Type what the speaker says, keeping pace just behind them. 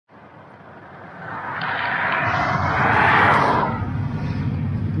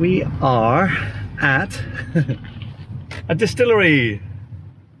We are at a distillery.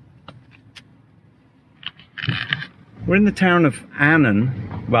 We're in the town of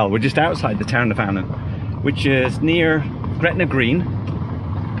Annan. Well, we're just outside the town of Annan, which is near Gretna Green,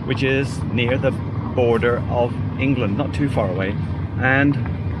 which is near the border of England, not too far away. And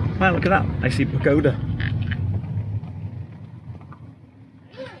wow, look at that, I see pagoda.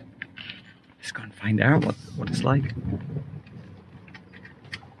 Let's go and find out what it's like.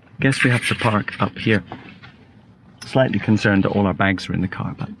 Guess we have to park up here. Slightly concerned that all our bags are in the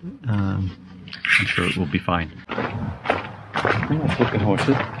car, but I'm sure it will be fine. Oh, that's looking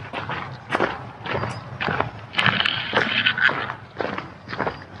horses.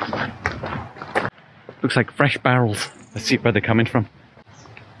 Looks like fresh barrels. Let's see where they're coming from.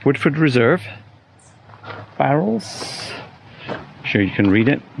 Woodford Reserve. Barrels. Sure you can read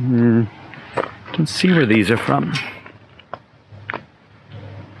it. Don't see where these are from.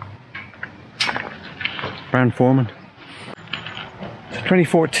 Brown-Forman.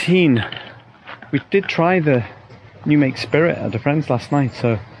 2014. We did try the new make spirit at a friend's last night,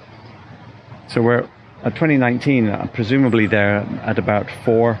 so we're at 2019. Presumably they're at about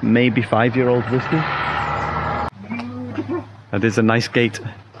 4, maybe 5-year-old whiskey. That is a nice gate.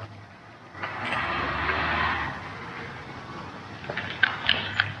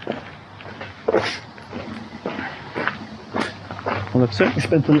 Well, I've certainly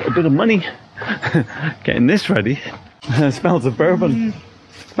spent a little bit of money getting this ready. It smells of bourbon.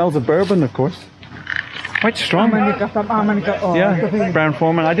 Smells of bourbon, of course. Quite strong. Yeah,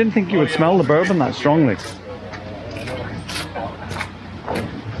 Brown-Forman. I didn't think you would smell the bourbon that strongly.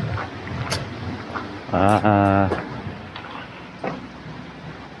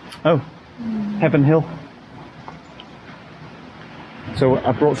 Oh, Heaven Hill. So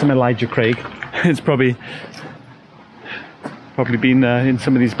I brought some Elijah Craig. It's probably been in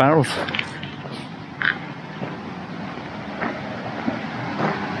some of these barrels.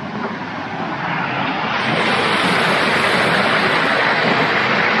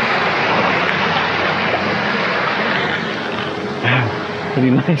 Wow, pretty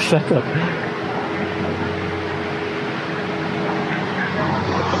nice setup.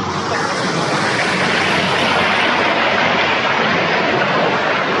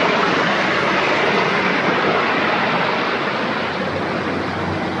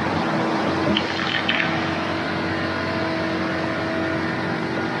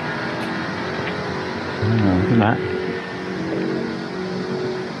 Look at that.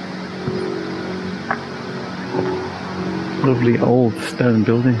 Lovely old stone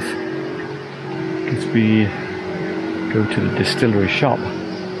buildings. Guess we go to the distillery shop.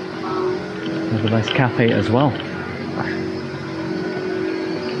 There's a nice cafe as well.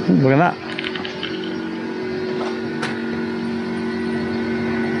 Ooh, look at that.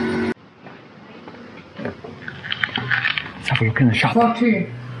 Let's have a look in the shop.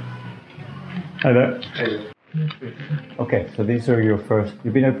 Hi there. Okay, so these are your first.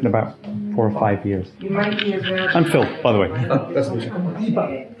 You've been open about 4 or 5 years. You might be as well. I'm Phil, by the way.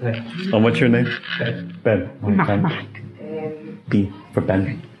 And what's your name? Ben. Ben. B for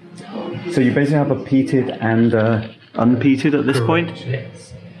Ben. So you basically have a peated and unpeated at this point?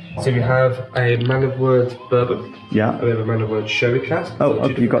 Yes. So we have a Man of Words bourbon. Yeah. And we have a Man of Words sherry cask. Oh,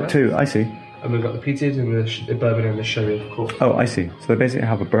 okay, you've got two, I see. And we've got the peated and the bourbon and the sherry, of course. Oh, I see. So they basically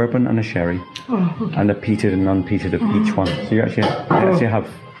have a bourbon and a sherry, and a peated and unpeated of each one. So you actually have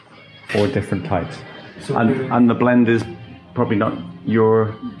 4 different types. So and the blend is probably not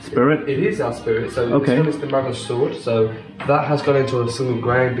your spirit? It is our spirit. So okay. This one is the Man of Sword. So that has gone into a single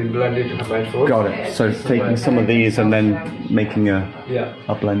grain, been blended and made for us. Got it. So taking some of these and then making a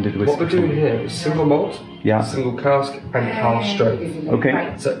blended whiskey. What we're doing here is single malt, single cask, and half strength.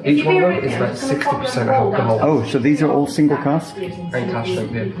 Okay. So each one of them is about 60% alcohol. Oh, so these are all single cask? And cask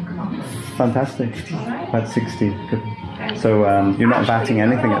strength, yeah. Fantastic. About 60. Good. So you're not vatting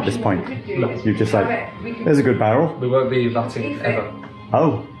anything at this point? No. You're just like, there's a good barrel. We won't be vatting ever.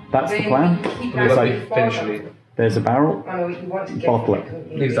 Oh, that's the plan? We won't be finishing it. There's a barrel, bottle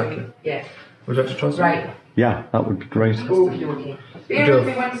it. Exactly. Yeah. Would you like to try some? Right. Yeah, that would be great. We do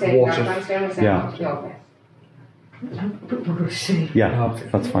have water. Yeah. Yeah,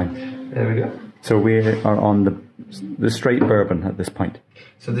 that's fine. There we go. So we are on the straight bourbon at this point.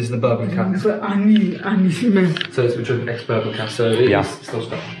 So this is the bourbon cask. So it's which is ex-bourbon cask. So it is still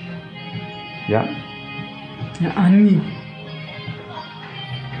stuff. Yeah.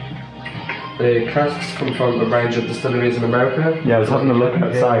 The casks come from a range of distilleries in America. Yeah, I was having a look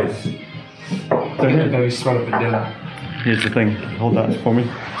outside. They're very smell of vanilla. Here's the thing. Hold that for me.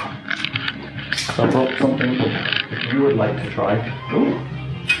 So I brought something that you would like to try. Ooh.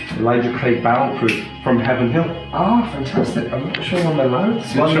 Elijah Craig barrel proof from Heaven Hill. Ah, fantastic. I'm not sure I'm allowed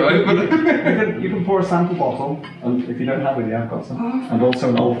to Well, try, but you can pour a sample bottle, and if you don't have it, yeah, I've got some. And also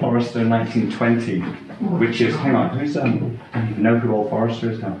an Old Forester 1920, which is, hang on, who's, I don't even know who Old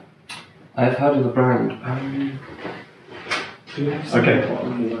Forester is now. I've heard of the brand. Okay.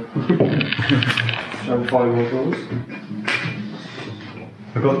 Shall I find more doors?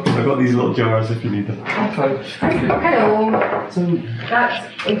 I've got these little jars if you need them. Okay. Hello. That's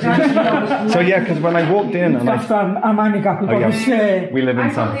exactly. So yeah, because when I walked in and we live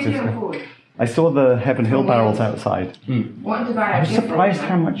in San Francisco. I saw the Heaven Hill barrels outside. I was surprised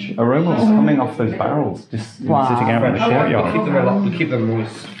how much aroma was coming off those barrels just sitting out in the courtyard. We keep them a lot. We keep them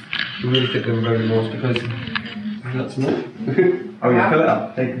moist. We really keep them very moist because that's more. Oh, you fill it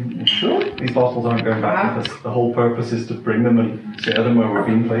up. Sure. These bottles aren't going back because the whole purpose is to bring them and share them where we've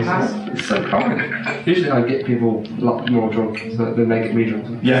been places. It's so kind. Usually I get people a lot more drunk than they get me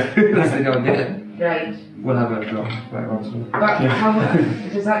drunk. Yeah. That's the idea. Right. We'll have a drop later on. So. But how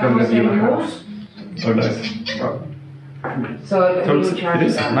does that come with any more? Oh, nice. So So you charge it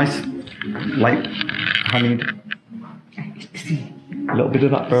is that? nice, light, honeyed. A little bit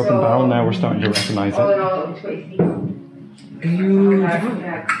of that bourbon barrel now, we're starting to recognise All it. in all, 23.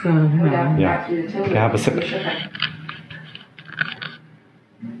 Yeah. Okay, have a sip.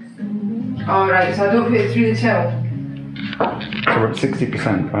 Alright, so I don't put it through the till So we're at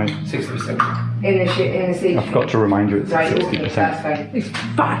 60%, right? 60%. in the stage. I forgot to remind you it's at Right, okay, 60%. that's fine. It's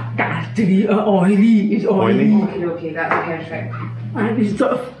fantastic, oily, it's oily. Okay, that's perfect. And it's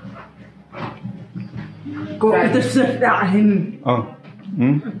sort of got with the stuff that in Oh.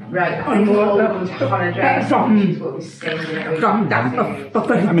 Right, I think we'll go to Hannah Drive, which is what we're saying. from that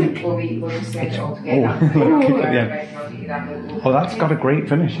I mean, We'll just send it all together. oh, that's got a great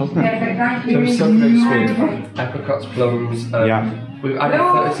finish, hasn't it? Perfect, thank So you. we're soaking them sweet. Apricots, plums. Yeah. We've added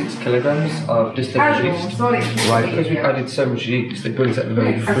 36 kilograms of distilled yeast. Right. Because we've added so much yeast, it brings out the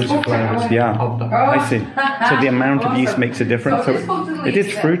very fruity flavours Yeah, of the I see. So the amount of yeast makes a difference. So it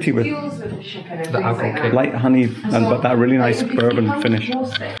is fruity with the alcohol kick. light honey, and but that really nice bourbon finish.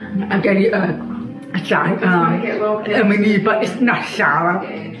 I'm getting but it's not sour.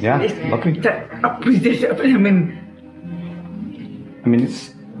 Yeah, lovely. I mean,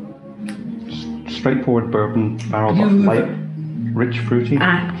 it's straightforward bourbon barrel, but light, rich, fruity.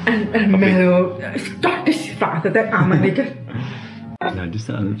 And mellow, Scottish father that I'm a nigger. No, just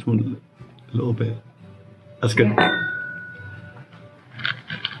one little bit. That's good.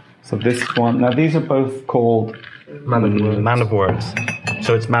 So this one, now these are both called Man of Words.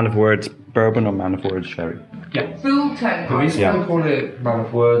 So it's Man of Words bourbon or Man of Words sherry? Yeah. Full time. The reason we call it Man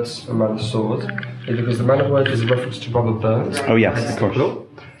of Words and Man of Sword is because the Man of Words is a reference to Robert Burns. Oh yes, of course.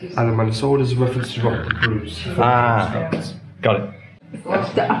 And the Man of Sword is a reference to Robert Bruce. Ah, got it.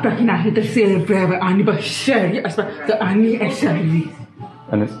 I recognize the same flavor and but sherry as well. The honey and sherry.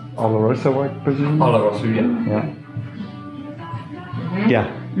 And it's Oloroso, I presume? Oloroso, yeah. Yeah.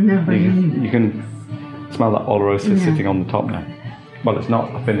 You can smell that Oloroso sitting on the top now. Well, it's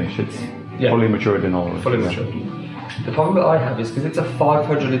not a finish, it's fully matured in Oloroso. Fully matured. The problem that I have is because it's a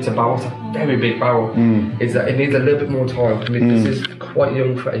 500 litre barrel, it's a very big barrel, is that it needs a little bit more time. I mean, this is quite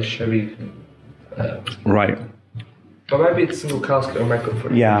young for a sherry. Right. But maybe it's single cask that'll make up for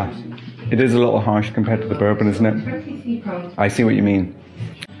it. Yeah. It is a little harsh compared to the bourbon, isn't it? I see what you mean.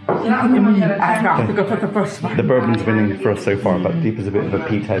 I have to go for the first one. The bourbon's winning for us so far, but Deep is a bit of a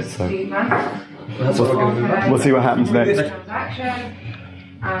peat head, so That's what we're going to do. we'll see what happens next.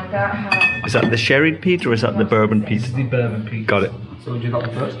 Is that the sherried peat or is that the bourbon peat? The bourbon peat. Got it. So we'll do that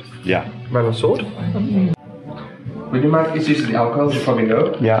one first. Yeah. Man of Sword. When you make it's usually alcohol, as you probably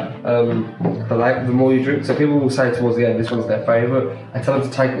know. Yeah. The more you drink, so people will say towards the end, this one's their favourite. I tell them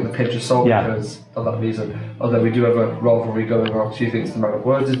to take it with a pinch of salt because of that reason. Although we do have a rivalry going on. She thinks the Man of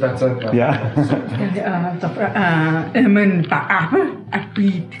Words is better. Yeah. Lemon apple and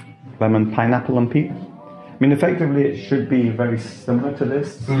peat. Lemon, pineapple and peat. I mean, effectively it should be very similar to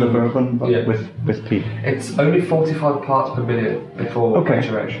this, the bourbon, but with peat. It's only 45 parts per million before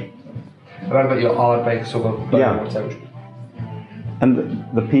maturation. Around about your hard bake sort of bourbon temperature. And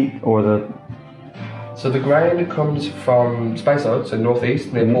the peat or the... So the grain comes from Speyside, so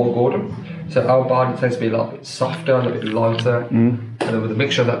northeast, near Port Gordon. So our barley tends to be a lot bit softer, a little bit lighter. And then with a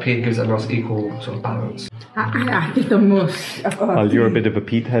mixture of that peat, it gives it a nice equal sort of balance. I think the most... Well, you're a bit of a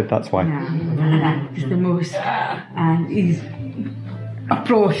peat head, that's why. It's the most... And is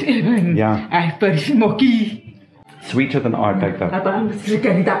approach even. Yeah. Very smoky. Sweeter than Ardbeg though. But I'm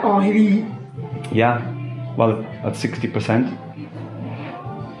getting that oily. Yeah. Well, at 60%.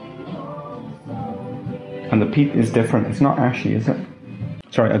 And the peat is different. It's not ashy, is it?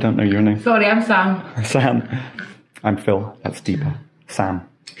 Sorry, I don't know your name. Sorry, I'm Sam. Sam. I'm Phil. That's deeper. Sam.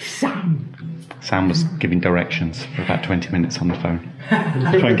 Sam. Sam was giving directions for about 20 minutes on the phone.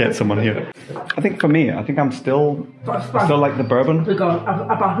 Try and get someone here. I think for me, I think I'm still like the bourbon. Because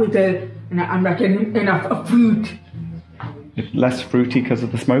about it, I'm not getting enough fruit. Less fruity because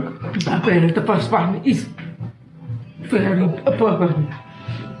of the smoke. But the first one is very bourbon.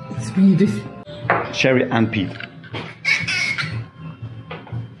 Swedish. Sherry and peat.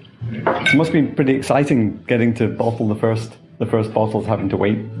 It must be pretty exciting getting to bottle the first bottles, having to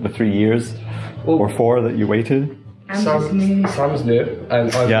wait the 3 years or 4 that you waited. Sam's new,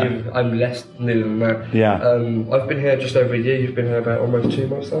 and I'm less new than that. Yeah. I've been here just over a year. You've been here about almost 2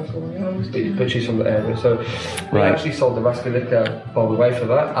 months now, but she's from the area. So we actually sold the Raspberry liquor while we wait for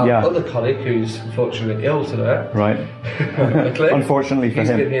that. Our other colleague, who's unfortunately ill today. Right. Unfortunately for him.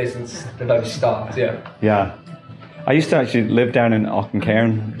 He's been here since the very start. Yeah. Yeah. I used to actually live down in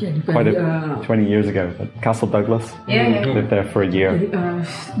Auchencairn 20 years ago, at Castle Douglas. Yeah. Lived there for a year.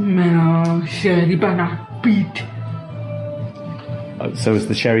 Sherry banana peat. So is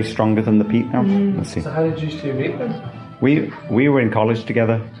the sherry stronger than the peat now? Let's see. So how did you two meet then? We were in college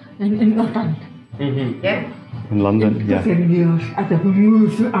together. In London. Yeah. In London, yeah. At the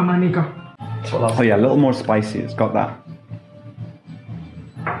America. Oh yeah, a little more spicy. It's got that.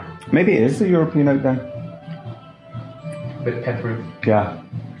 Maybe it is the European out there. A bit peppery. Yeah.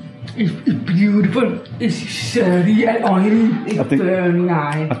 It's beautiful. It's sherry and oily. It's very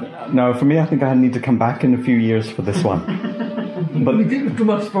nice. No, for me, I think I need to come back in a few years for this one. But we did too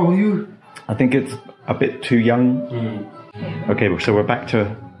much for you. I think it's a bit too young. Okay, so we're back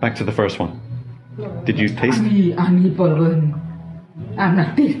to the first one. Did you taste? I need bourbon. I'm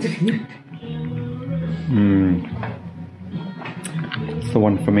not tasting it. It's the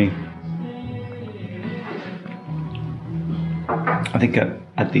one for me. I think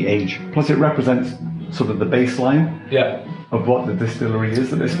at the age. Plus, it represents sort of the baseline of what the distillery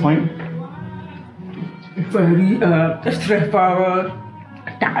is at this point. Very straightforward.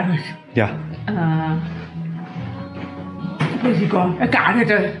 Yeah. Where's he gone? I got it.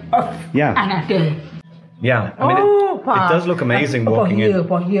 Yeah. Yeah. I mean, it does look amazing walking in.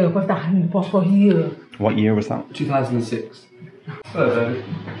 For here. What year was that? 2006.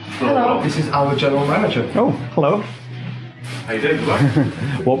 Hello. This is our general manager. Oh, hello. How you doing?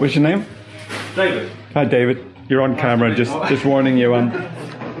 What was your name? David. Hi, David. You're on camera. Just warning you.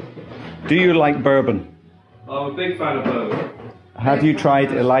 Do you like bourbon? I'm a big fan of bourbon. Have you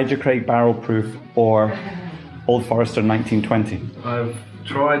tried Elijah Craig Barrel Proof or Old Forester 1920? I've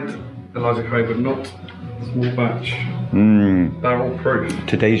tried Elijah Craig, but not small batch. Barrel proof.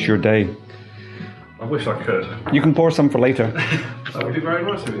 Today's your day. I wish I could. You can pour some for later. That would be very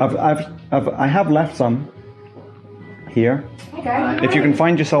nice of you. I have left some here. Okay. If you can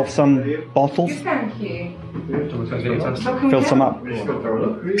find yourself some bottles, Thank you. fill some up.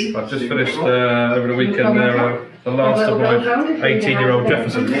 I've just finished over the weekend there the last of my 18-year-old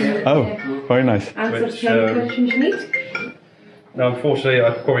Jeffersons. Oh, very nice. Which, no, unfortunately,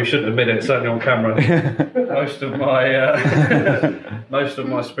 I probably shouldn't admit it. Certainly on camera. Most of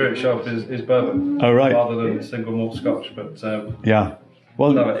my spirit shop is bourbon, rather than single malt Scotch. But yeah.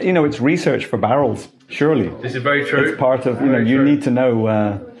 Well, you know, it's research for barrels, surely. This is very true. It's part of, you need to know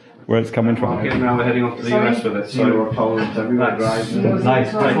where it's coming from. Now we're heading off to the US with it, so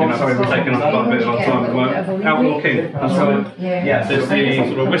nice. Taking up quite a bit of our time at work. Outlaw King. That's right. Yeah. There's the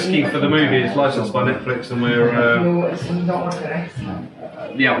sort of whiskey for the movie. It's licensed by Netflix, and we're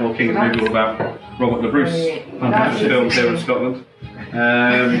the Outlaw King is a movie all about Robert the Bruce, fantastic films here in Scotland.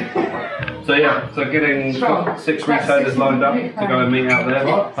 So getting 6 retailers lined up to go and meet out there.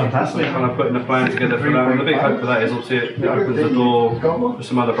 Fantastic. Kind of putting a plan together for that. And the big hope for that is obviously it opens the door for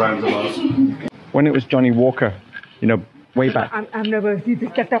some other brands of ours. When it was Johnny Walker, way back. I'm never seen to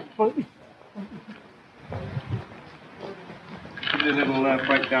get up for it. A little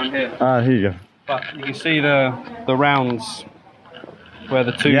breakdown here. Here you go. But you can see the rounds where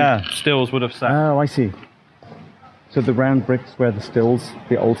the two stills would have sat. Oh, I see. So the round bricks where the old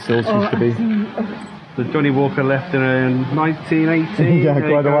stills used to be. So Johnny Walker left in 1980. Yeah,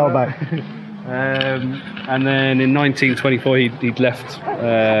 quite a while back. And then in 1924 he'd left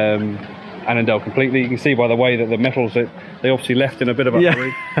Annandale completely. You can see by the way that the metals, they obviously left in a bit of a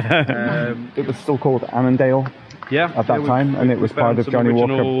hurry. It was still called Annandale. At that time, and it was part of Johnny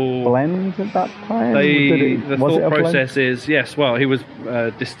Walker blend at that time. The thought process is he was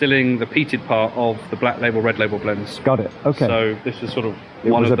distilling the peated part of the black label, red label blends. Got it. Okay. So this is sort of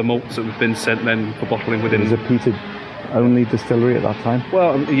one of the malts that have been sent then for bottling within. It was a peated only distillery at that time?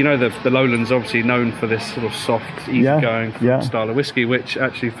 Well, you know, the Lowlands obviously known for this sort of soft, easygoing style of whiskey, which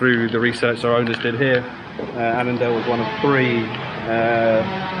actually through the research our owners did here, Annandale was one of 3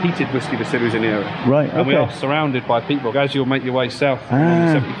 heated whiskey distilleries in the area. Right, okay. And we are surrounded by peatbog. As you'll make your way south on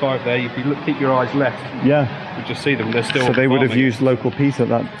the 75 there, if you keep your eyes left, you just see them. They're still So they would have farming. used local peat at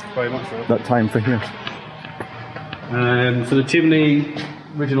that, Very much so. that time for here. So the chimney,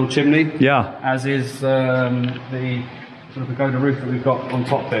 original chimney, Yeah. as is the sort of pagoda roof that we've got on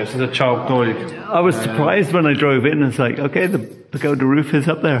top there. So the child Doig. I was surprised when I drove in. It's like, okay, the pagoda roof is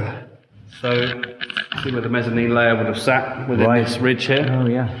up there. So see where the mezzanine layer would have sat within this ridge here. Oh,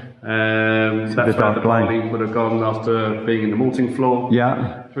 yeah. That's the where dark the barley line. would have gone after being in the malting floor.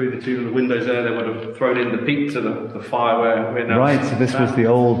 Yeah. Through the 2 little windows there, they would have thrown in the peat to the fire where we're now. Right, so this was the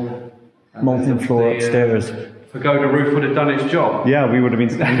old malting floor upstairs. Pagoda roof would have done its job. Yeah, we would have been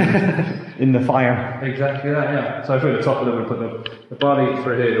standing in the fire. Exactly that, yeah. So through the top of them, we put the barley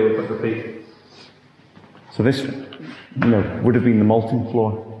through here, we put the peat. So this, would have been the malting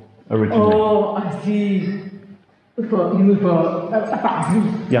floor originally. Oh, I see.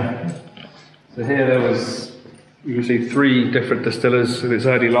 Yeah. So here there was, you can see 3 different distillers in its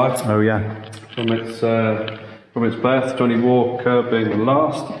early life. Oh, yeah. From its birth, Johnny Walker being the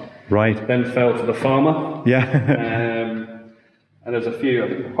last. Right. Then fell to the farmer. Yeah. And there's a few, I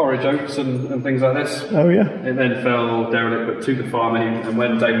think, porridge oats and things like this. Oh, yeah. It then fell derelict, but to the farmer. And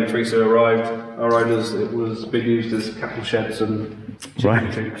when Dave and Teresa arrived, our owners, it was being used as cattle sheds and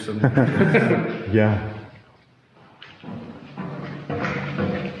chicken coops. And Yeah.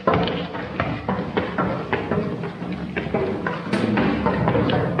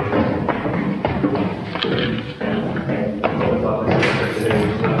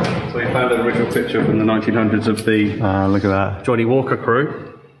 So we found an original picture from the 1900s of the Look at that. Johnny Walker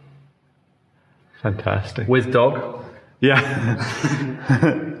crew Fantastic. with dog. Yeah.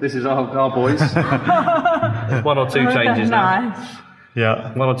 This is our boys. There's 1 or 2 changes now. Nice.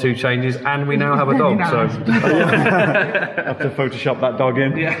 Yeah. 1 or 2 changes, and we now have a dog. So Have to Photoshop that dog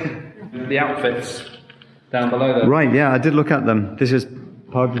in. the outfits down below there. Right, yeah, I did look at them. This is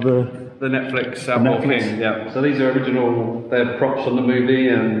part of The Netflix Outlaw Netflix. King. Yeah. So these are original. They're props on the movie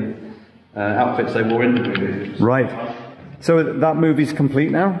and outfits they wore in the movie. Right. So that movie's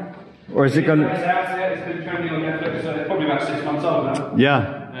complete now? Or is it going to... It's been trending on Netflix. It's probably about 6 months old now.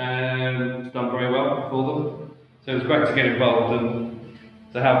 Yeah. It's done very well for them. So it was great to get involved and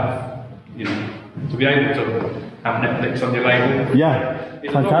to have, to be able to have Netflix on your label. Yeah.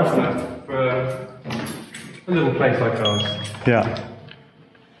 It's Fantastic. for a little place like ours. Yeah.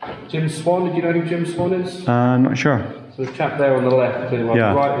 Jim Swan, did you know who Jim Swan is? Not sure. So the chap there on the left, to the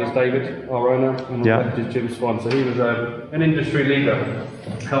Yeah. right is David, our owner, and on the Yeah. left is Jim Swan. So he was an industry leader,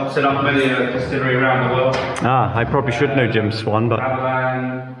 helped set up many a distillery around the world. I probably should know Jim Swan, but...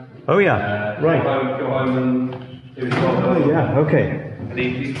 Avalon, Oh, yeah. Right. Phil Holman, he was well Oh, done. yeah, okay. And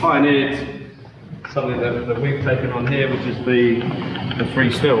he pioneered something that we've taken on here, which is the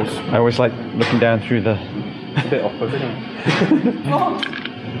 3 stills. I always like looking down through the... A bit awkward, isn't it?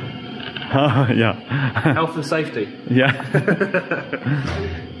 Yeah. Health and safety. Yeah.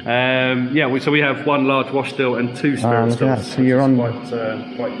 So we have 1 large wash still and 2 spirit look at that. stills. So you're on...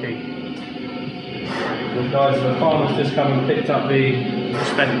 Quite key. The guys, the farmers just come and picked up the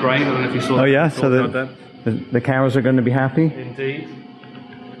spent grain. I don't know if you saw that. Oh, yeah, so there. the cows are going to be happy? Indeed.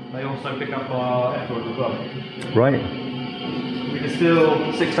 They also pick up our effluent as well. Right. We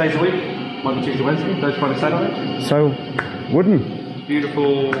distill 6 days a week, Monday, Tuesday, Wednesday, Thursday, Friday, Saturday. So, wooden.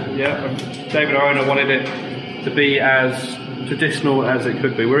 Beautiful, yeah. David, our owner, wanted it to be as traditional as it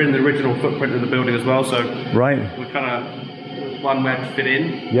could be. We're in the original footprint of the building as well, so Right. we kind of, 1, we had to fit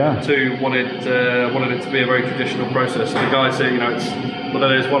in. Yeah. 2, wanted it to be a very traditional process. So the guys say, it's whether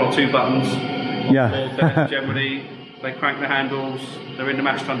there's 1 or 2 buttons. Yeah. Or beds generally, they crank the handles. They're in the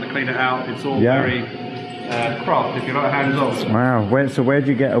mash tun to clean it out. It's all Yeah. very craft, if you like, hands-on. Wow. Where do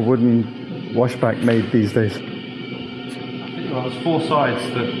you get a wooden washback made these days? Well, there's 4 sides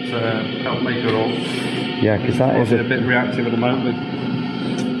that help make it all. Yeah, because that is Obviously a bit reactive at the moment. With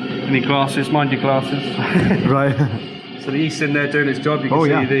any glasses, mind your glasses. Right. So the yeast's in there doing its job. You can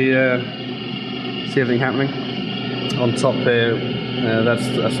see see everything happening. On top there,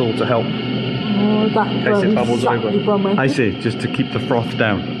 that's all to help. Oh, that In case it bubbles over. I see, just to keep the froth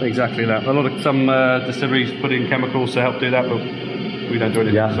down. Exactly that. Some distilleries put in chemicals to help do that, but we don't do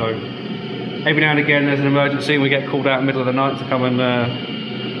anything. Yeah. So every now and again there's an emergency and we get called out in the middle of the night to come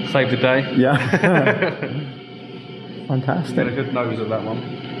and save the day. Yeah. Get a Fantastic. good nose of that one.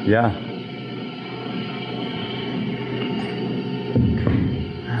 Yeah.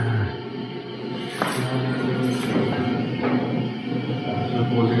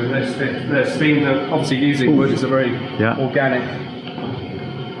 There's been obviously using wood is a very organic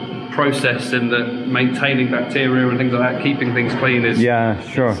process in that maintaining bacteria and things like that, keeping things clean is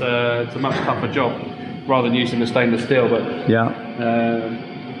it's a much tougher job rather than using the stainless steel. But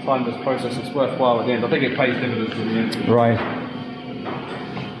find this process is worthwhile at the end. I think it pays dividends in the end. Right.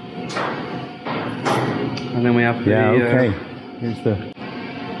 And then we have the here's the.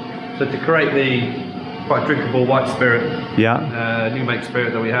 So to create the quite drinkable white spirit, new make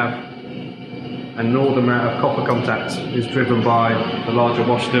spirit that we have, an enormous amount of copper contact is driven by the larger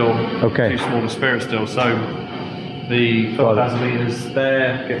wash still, two smaller spirit stills. So the 12,000 litres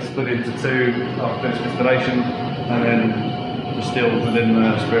there gets split into two after its distillation, and then distilled within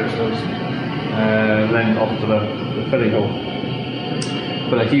the spirit stills, and then off to the filling hall.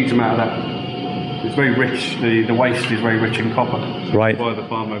 But a huge amount of that. It's very rich, the waste is very rich in copper. Right. That's why the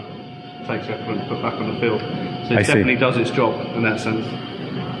farmer takes effort and put back on the field. So it definitely does its job in that sense.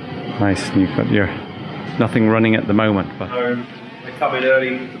 Nice, and you've got your nothing running at the moment. But so they come in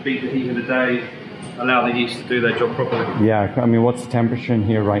early to beat the heat of the day, allow the yeast to do their job properly. Yeah, I mean, what's the temperature in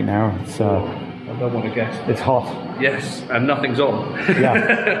here right now? It's I don't want to guess. It's hot. Yes, and nothing's on.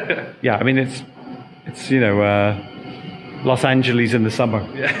 Yeah, I mean it's Los Angeles in the summer.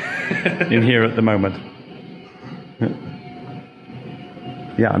 In here at the moment.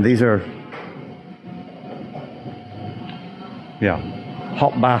 Yeah, and these are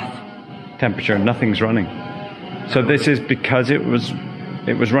hot bath temperature, nothing's running. So this is because it was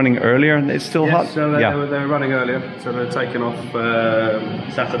running earlier and it's still hot? So they were running earlier, so they're taking off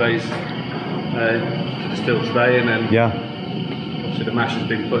Saturdays still today, and then obviously the mash has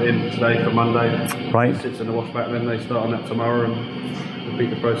been put in today for Monday. Right. It sits in the wash back, and then they start on that tomorrow and repeat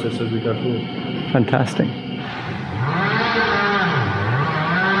the process as we go forward. Fantastic.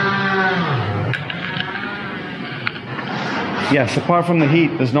 Yes, apart from the heat,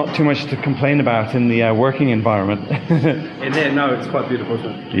 there's not too much to complain about in the working environment. In here, no, it's quite beautiful,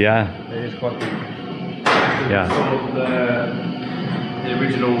 isn't it? Yeah. It is quite beautiful. Yeah. Sort of the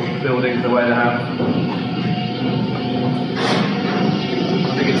original buildings, the way they have.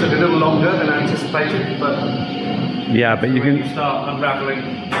 I think it took a little longer than anticipated, but you when can you start unravelling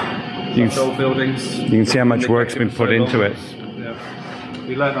such old buildings, you can see how much work's been put into it. Yeah.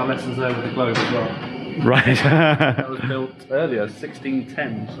 We learned our lessons there with the globe as well. Right. That was built earlier,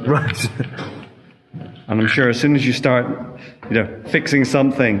 1610. So. Right. And I'm sure as soon as you start, fixing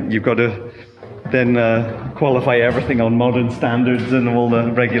something, you've got to then qualify everything on modern standards and all the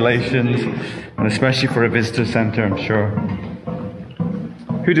regulations, and especially for a visitor centre, I'm sure.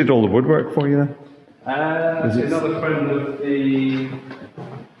 Who did all the woodwork for you then? Another friend of the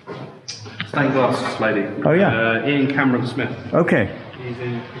stained glass lady. Oh yeah. Ian Cameron Smith. Okay. He's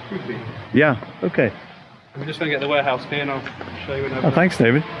in Kikupi. Yeah, okay. We're just going to get the warehouse here and I'll show you another. Oh, thanks,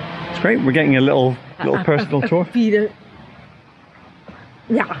 David. It's great. We're getting a little personal tour. The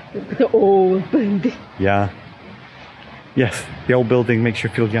old building. Yeah. Yes, the old building makes you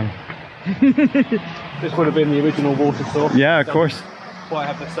feel young. This would have been the original water source. Yeah, of course. Quite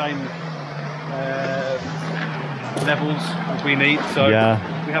have the same levels as we need. So we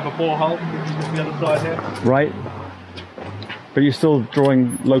have a borehole, which is just the other side here. Right. But you're still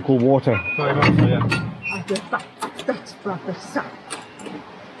drawing local water. Very much so, yeah. That's proper stuff.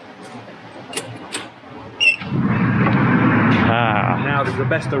 Now there's the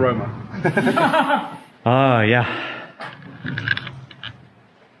best aroma. Yeah.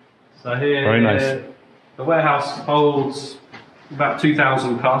 So here, very nice. The warehouse holds about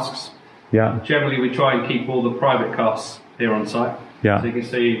 2,000 casks. Yeah. Generally, we try and keep all the private casks here on site. Yeah. So you can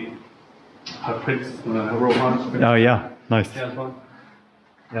see her Prince, her Royal Highness. Oh yeah, nice.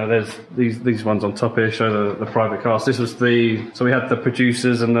 Yeah, there's these ones on top here show the private cast. This was so we had the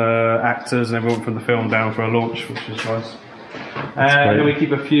producers and the actors and everyone from the film down for a launch, which is nice. And then we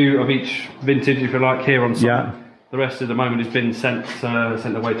keep a few of each vintage, if you like, here on site. Yeah. The rest at the moment has been sent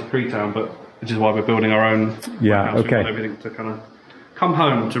away to Freetown, but which is why we're building our own. Yeah, warehouse. okay. We want everything to kind of come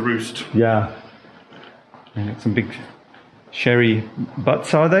home to roost. Yeah. And some big sherry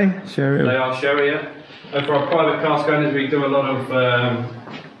butts, are they? Sherry. They are sherry, yeah. And for our private cask owners, we do a lot of.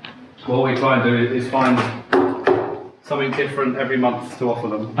 What we try and do is find something different every month to offer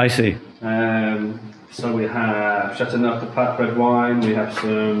them. I see. So we have Chateauneuf de Plat red wine, we have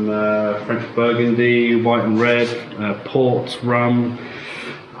some French Burgundy, white and red, port, rum.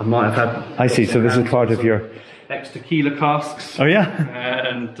 I might have had. I see. So this is part of your ex-tequila casks. Oh yeah.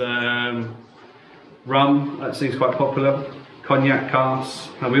 And rum, that seems quite popular. Cognac casks.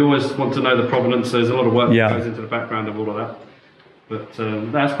 And we always want to know the provenance. So there's a lot of work that goes into the background of all of that. But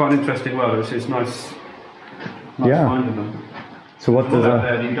that's quite an interesting world. It's nice finding them. So what does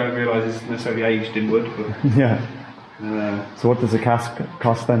you don't realise it's necessarily aged in wood, but yeah. So what does a cask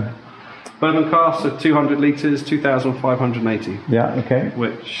cost then? bourbon casks are 200 litres, 2,580. Yeah, okay.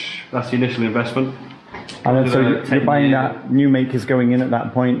 Which that's the initial investment. And then, so you're buying that, new make is going in at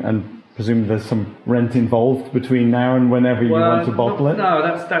that point, and presumably there's some rent involved between now and whenever you want to bottle it? No,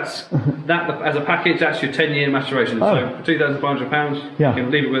 that's that as a package, that's your 10-year maturation. So for £2,500, you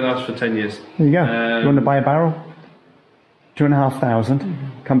can leave it with us for 10 years. There you go. You want to buy a barrel? 2,500,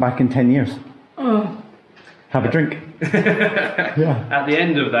 come back in 10 years. Have a drink. At the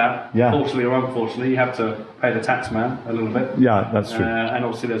end of that, fortunately or unfortunately, you have to pay the tax man a little bit. Yeah, that's true. And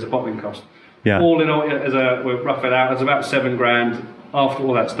obviously there's a bottling cost. Yeah. All in all, we'll rough it out, it's about $7,000 after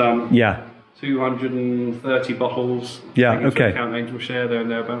all that's done. Yeah. 230 bottles. Yeah, okay. Account Angel share there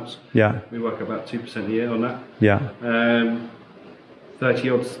and thereabouts. Yeah. We work about 2% a year on that. Yeah.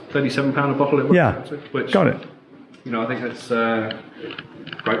 37 pound a bottle it works out to, which, got it. You know, I think that's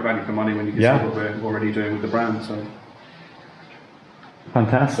great value for money when you can see what we're already doing with the brand. So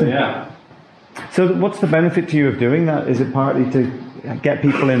fantastic. So, so what's the benefit to you of doing that? Is it partly to get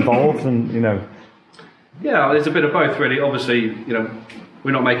people involved and, you know? Yeah, there's a bit of both really. Obviously, you know,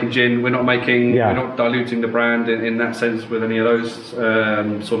 we're not making gin, we're not diluting the brand in that sense with any of those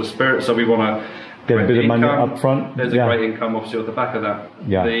sort of spirits. So we want to get a bit of money up front. There's a great income obviously off the back of that.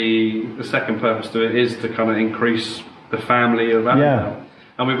 Yeah. The second purpose to it is to kind of increase the family of Annandale.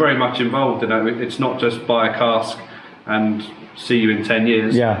 And we're very much involved in that. It's not just buy a cask and see you in 10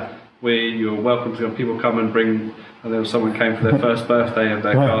 years. Yeah. You're welcome to people come and bring. And there was someone came for their first birthday of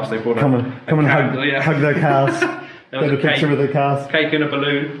their cask. They brought come and hug their cask. There was get a picture with their cask. Cake in a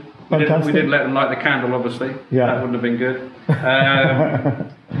balloon. We didn't let them light the candle, obviously. Yeah. That wouldn't have been good.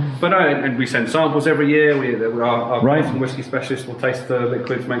 But no, and we send samples every year. Our whisky specialists will taste the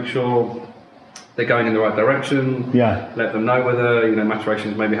liquids, make sure they're going in the right direction. Yeah. Let them know whether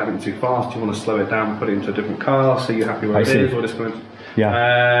maturation is maybe happening too fast. Do you want to slow it down, put it into a different cask? Are you happy where it is? Or this kind of,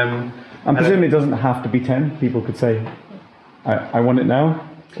 and presumably it doesn't have to be 10. People could say, I want it now.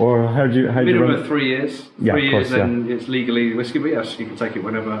 Or how do you minimum of 3 years. Yeah, 3 years, then it's legally whiskey. But yes, you can take it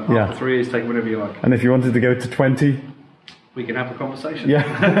whenever. After 3 years, take it whenever you like. And if you wanted to go to 20, we can have a conversation.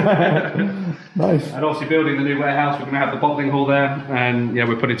 Yeah. Nice. And obviously, building the new warehouse, we're going to have the bottling hall there, and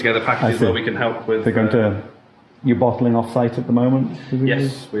we're putting together packages where we can help with. They're going to. You're bottling off site at the moment.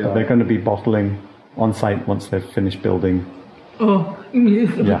 Yes, we are. They're going to be bottling on site once they've finished building. So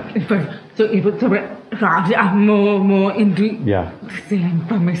it would more into same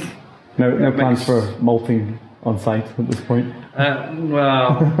premise. No plans for malting on site at this point?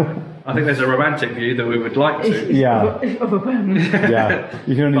 Well, I think there's a romantic view that we would like to. Yeah.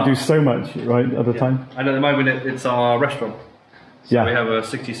 You can only do so much, right, at a time? And at the moment it's our restaurant. So we have a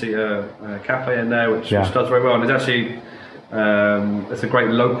 60-seater cafe in there which does very well. And it's actually it's a great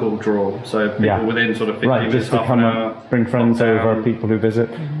local draw. So people within sort of 50 minutes, just to come and bring friends over, people who visit.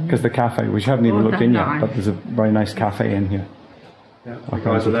 Because the cafe, which I haven't even looked in yet, but there's a very nice cafe in here. Yeah,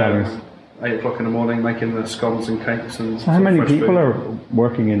 guys are there 8 o'clock in the morning making the scones and cakes and. So how many people are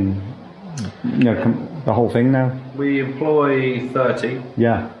working in the whole thing now? We employ 30.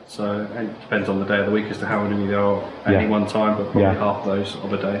 Yeah. So it depends on the day of the week as to how many there are at any one time, but probably half of those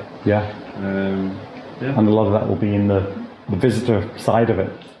of a day. Yeah. And a lot of that will be in the visitor side of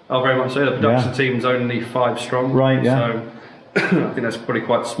it. Oh, very much so. The production team's only 5 strong. Right. Yeah. So I think that's probably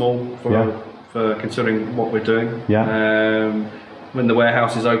quite small for considering what we're doing. Yeah. When the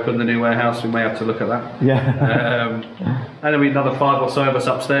warehouse is open, the new warehouse, we may have to look at that. Yeah. And then we another 5 or so of us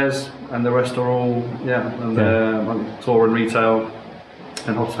upstairs, and the rest are all tour and retail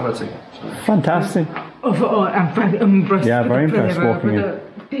and hospitality. So. Fantastic. Overall, I'm very impressed. Yeah, very impressed walking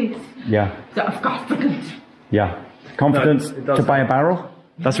in. Yeah. Of confidence. Yeah. Confidence to buy a barrel?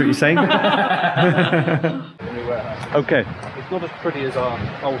 That's what you're saying? Okay. It's not as pretty as our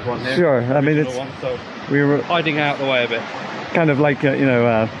old one here. Sure. I mean, we were hiding out the way a bit. Kind of like,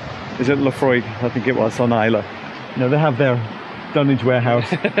 is it Lefroy, I think it was, on Isla. They have their Dunnage warehouse.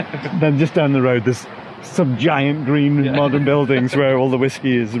 Then just down the road, there's some giant green modern buildings where all the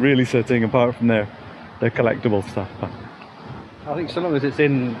whiskey is really sitting, apart from their collectible stuff. I think so long as it's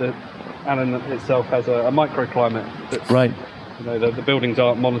in Annan itself has a microclimate. That's, right. The buildings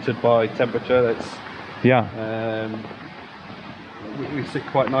aren't monitored by temperature. We sit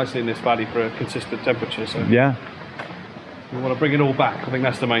quite nicely in this valley for a consistent temperature. So we want to bring it all back. I think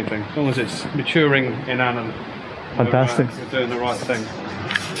that's the main thing. As long as it's maturing in Annan. Fantastic. We're doing the right thing.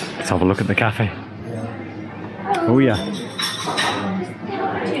 Let's have a look at the cafe. Oh yeah.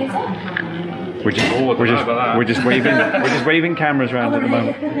 We're just waving cameras around at the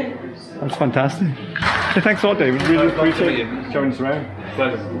moment. That's fantastic. Thanks a lot, David. Really appreciate you showing us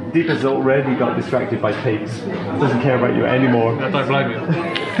around. Deep has already got distracted by pigs. Doesn't care about you anymore. I don't blame you.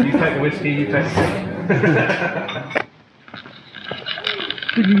 You take the whiskey, you take the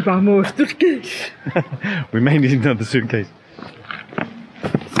We need one more suitcase. We may need another suitcase.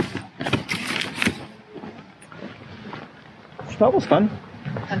 So that was fun.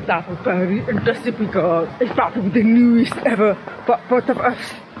 And that was very interesting because it's probably the newest ever for both of us.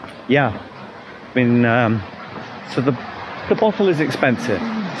 Yeah. I mean, so the bottle is expensive.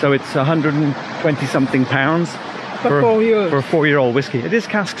 So it's 120 something pounds For 4 years. For a 4-year-old whiskey. It is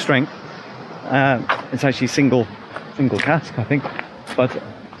cask strength. It's actually single cask, I think. But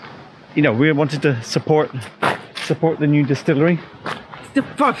you know, we wanted to support the new distillery. The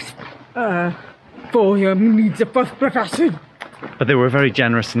first 4 year needs the first profession. But they were very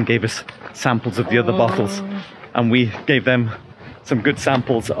generous and gave us samples of the other bottles, and we gave them some good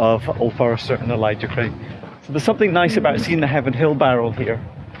samples of Old Forester and Elijah Craig. So there's something nice about seeing the Heaven Hill barrel here,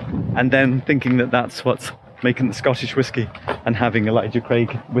 and then thinking that that's what's making the Scottish whiskey, and having Elijah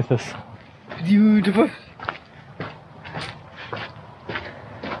Craig with us. Beautiful.